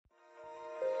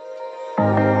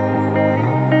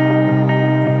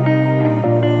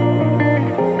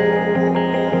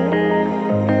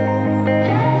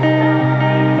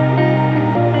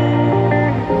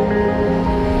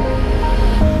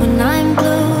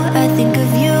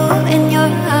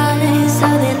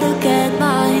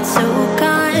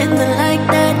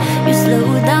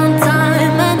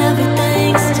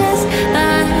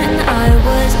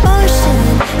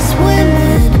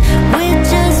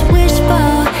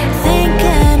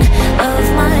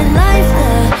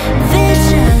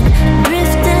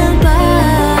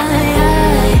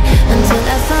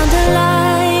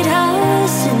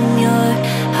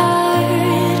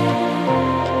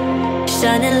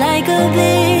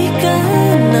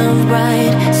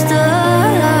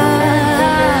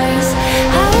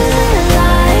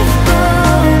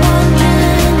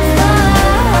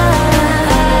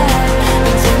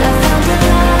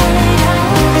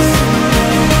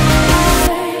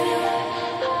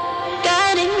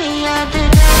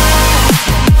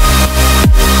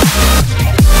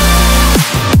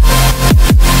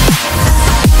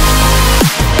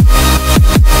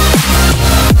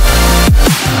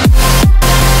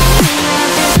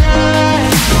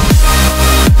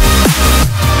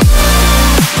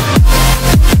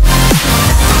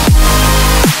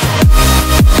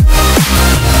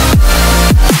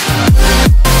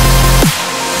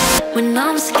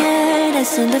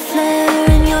flare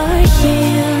and you're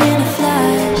here in a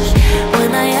flash.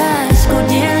 When I ask, oh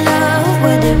dear love,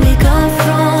 where did we come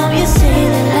from? You say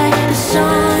that like the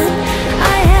sun,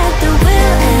 I had the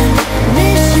will and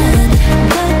mission,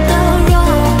 but the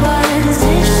wrong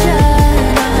position.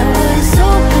 I was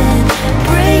open,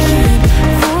 praying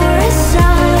for a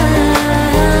sign,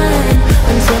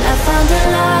 until I found a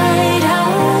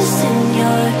lighthouse in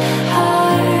your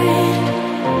heart,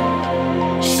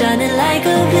 shining like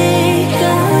a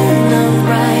beacon of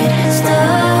bright stars.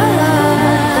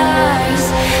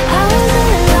 I was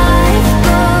alive,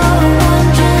 but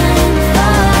wandering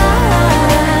far,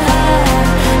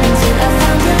 until I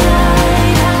found a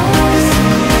lighthouse in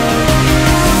your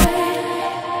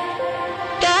heart,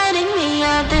 guiding me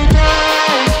out the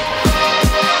dark.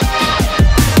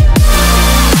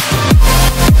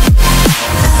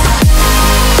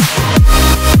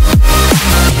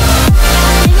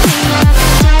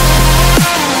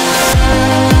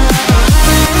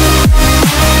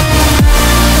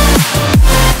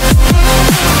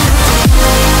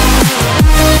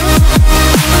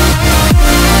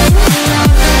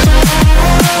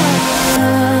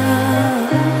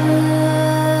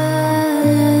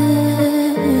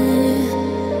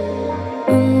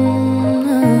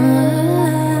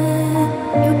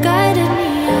 You guided me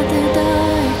out the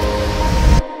dark.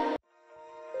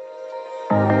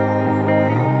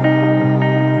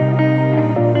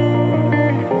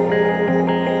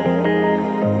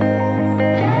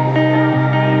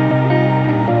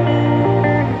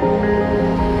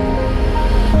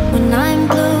 When I'm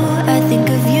blue, I think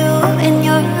of you in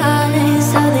your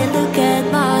eyes, how they look at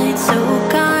mine, so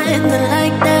kinda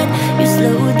like that. You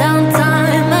slow down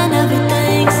time and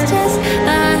everything's just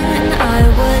fine. I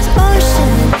was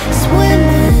ocean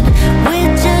swimming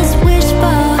with just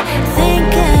wishful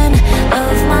thinking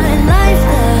of my life,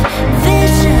 the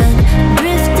vision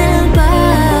drifting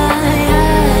by,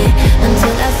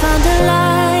 until I found a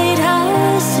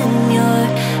lighthouse in your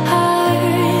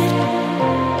heart,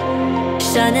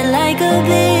 shining like a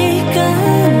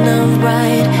beacon of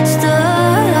bright stars.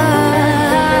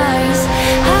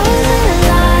 I was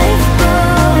alive,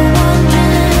 but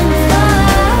wandering far,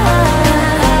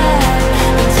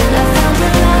 until I found a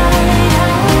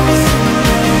lighthouse in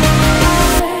your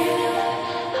heart,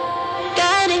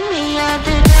 guiding me out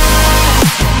the dark.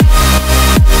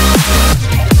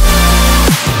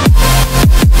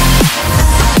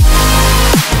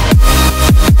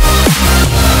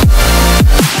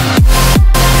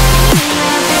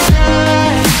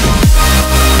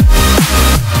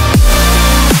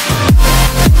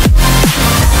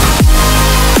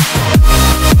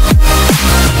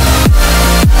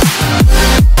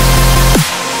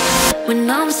 When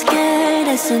I'm scared,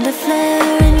 I send a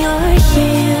flare and you're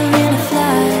here in a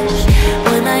flash.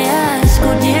 When I ask,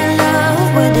 oh dear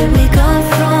love, where did we come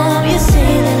from? You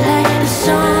say that like the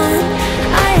sun,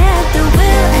 I had the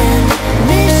will and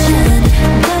mission,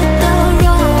 but the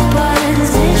wrong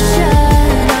position.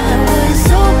 I was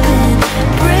open,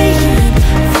 praying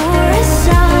for a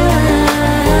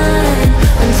sign,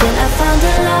 until I found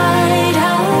a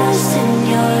lighthouse in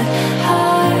your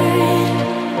heart,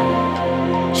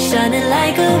 shining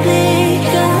like a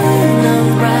beacon of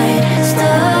bright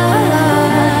stars.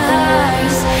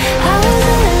 I was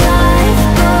alive,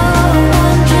 but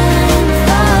wandering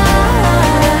far,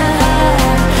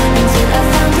 until I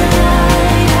found a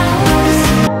lighthouse.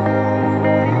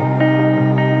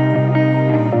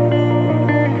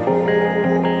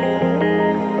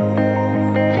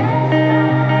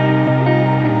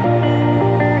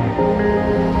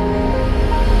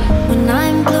 When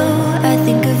I'm blue, I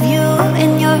think of you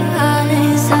in your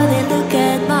eyes, how they look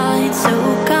at mine, so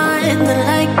kinda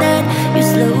like that. You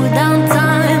slow down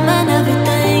time and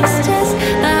everything's just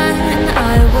fine.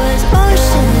 I was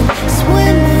ocean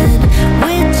swimming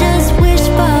with just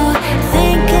wishful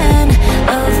thinking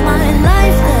of my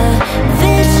life, the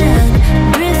vision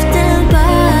drifting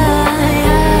by,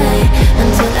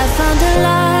 until I found a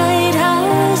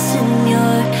lighthouse in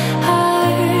your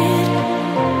heart,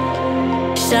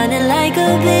 shining like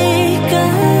a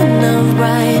beacon of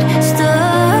bright stars.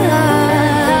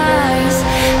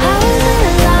 I was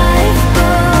alive,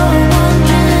 but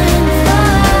wandering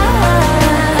far,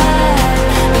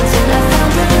 until I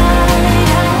found a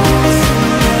lighthouse in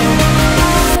your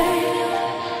heart,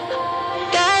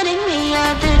 guiding me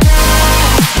out the dark.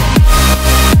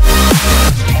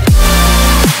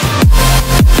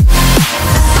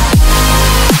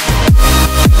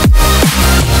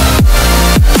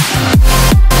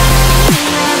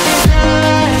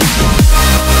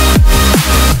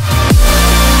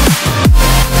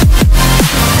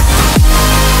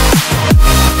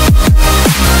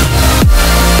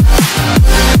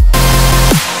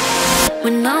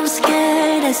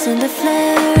 send a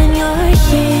flare and you're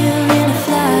here in a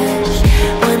flash.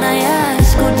 When I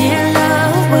ask, oh dear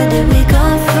love, where did we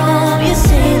come from? You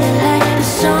say that like the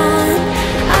sun,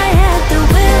 I had the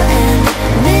will and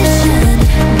mission,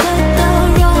 but the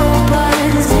wrong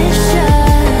position.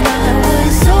 I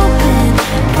was open,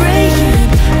 praying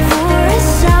for a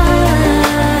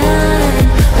sign,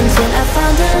 until I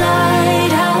found a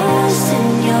lighthouse in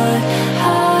your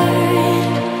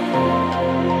heart,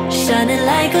 shining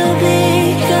like a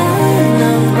beacon.